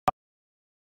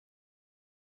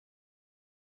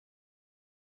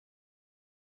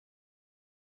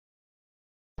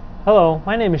Hello,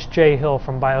 my name is Jay Hill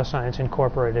from Bioscience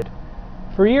Incorporated.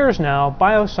 For years now,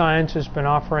 Bioscience has been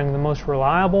offering the most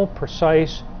reliable,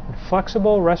 precise, and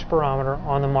flexible respirometer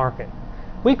on the market.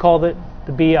 We called it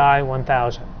the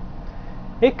bi1000.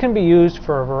 It can be used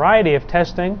for a variety of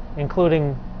testing,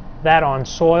 including that on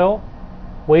soil,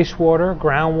 wastewater,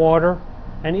 groundwater,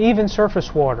 and even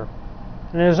surface water.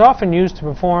 And it is often used to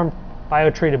perform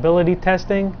biotreatability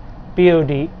testing,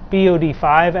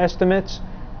 BOD5 estimates,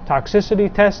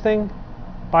 toxicity testing,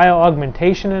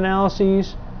 bioaugmentation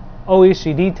analyses,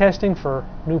 OECD testing for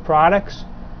new products,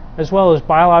 as well as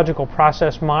biological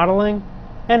process modeling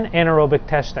and anaerobic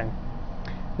testing.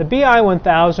 The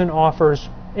bi1000 offers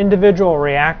individual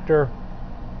reactor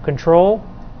control,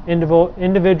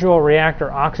 individual reactor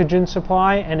oxygen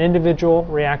supply, and individual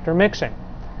reactor mixing.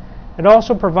 It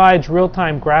also provides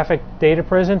real-time graphic data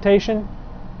presentation,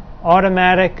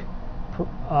 automatic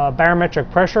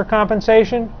barometric pressure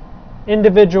compensation,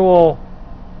 individual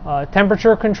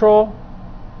temperature control,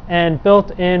 and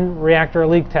built-in reactor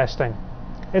leak testing.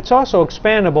 It's also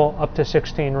expandable up to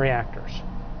 16 reactors.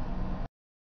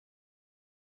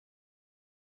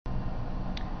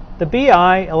 The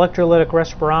BI electrolytic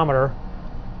respirometer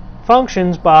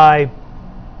functions by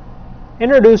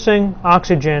introducing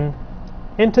oxygen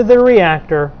into the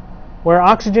reactor where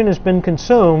oxygen has been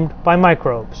consumed by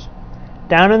microbes.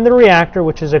 Down in the reactor,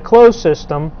 which is a closed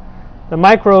system, the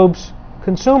microbes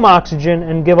consume oxygen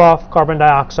and give off carbon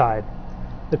dioxide.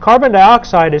 The carbon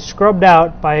dioxide is scrubbed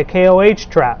out by a KOH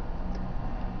trap.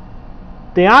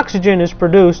 The oxygen is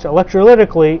produced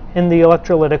electrolytically in the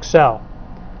electrolytic cell.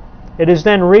 It is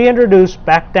then reintroduced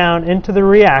back down into the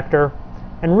reactor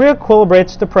and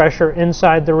re-equilibrates the pressure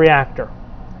inside the reactor.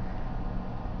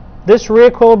 This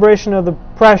re-equilibration of the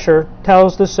pressure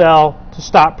tells the cell to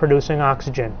stop producing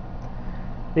oxygen.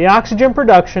 The oxygen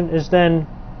production is then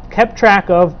kept track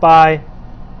of by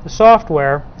the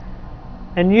software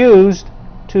and used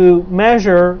to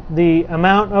measure the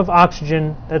amount of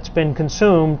oxygen that's been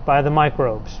consumed by the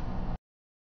microbes.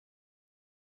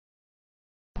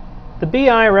 The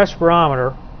BI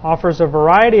respirometer offers a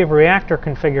variety of reactor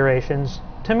configurations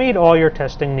to meet all your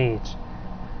testing needs.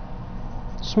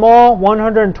 Small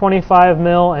 125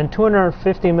 ml and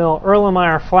 250 ml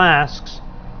Erlenmeyer flasks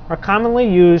are commonly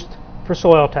used for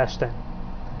soil testing.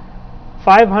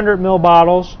 500 ml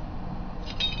bottles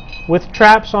with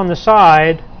traps on the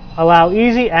side allow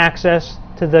easy access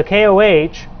to the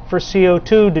KOH for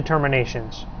CO2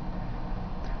 determinations.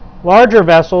 Larger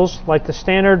vessels, like the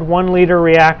standard 1 liter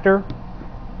reactor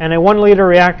and a 1 liter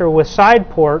reactor with side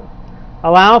port,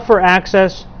 allow for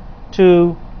access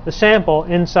to the sample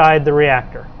inside the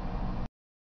reactor.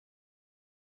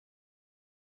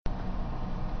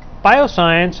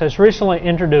 Bioscience has recently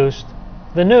introduced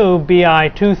the new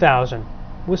bi2000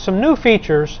 with some new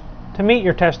features to meet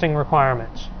your testing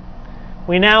requirements.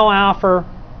 We now offer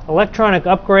electronic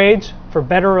upgrades for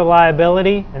better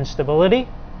reliability and stability,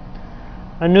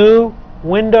 a new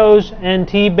Windows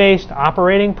NT based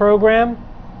operating program,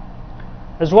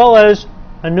 as well as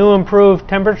a new improved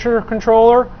temperature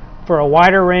controller for a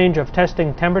wider range of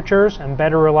testing temperatures and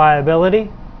better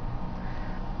reliability,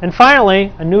 and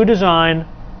finally a new design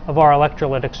of our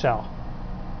electrolytic cell.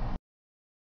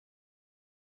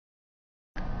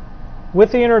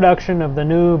 With the introduction of the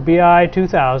new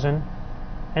bi2000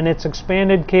 and its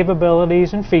expanded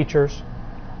capabilities and features,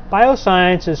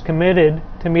 Bioscience is committed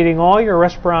to meeting all your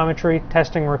respirometry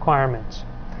testing requirements.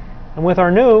 And with our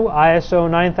new ISO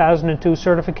 9002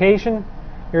 certification,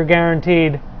 you're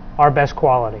guaranteed our best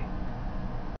quality.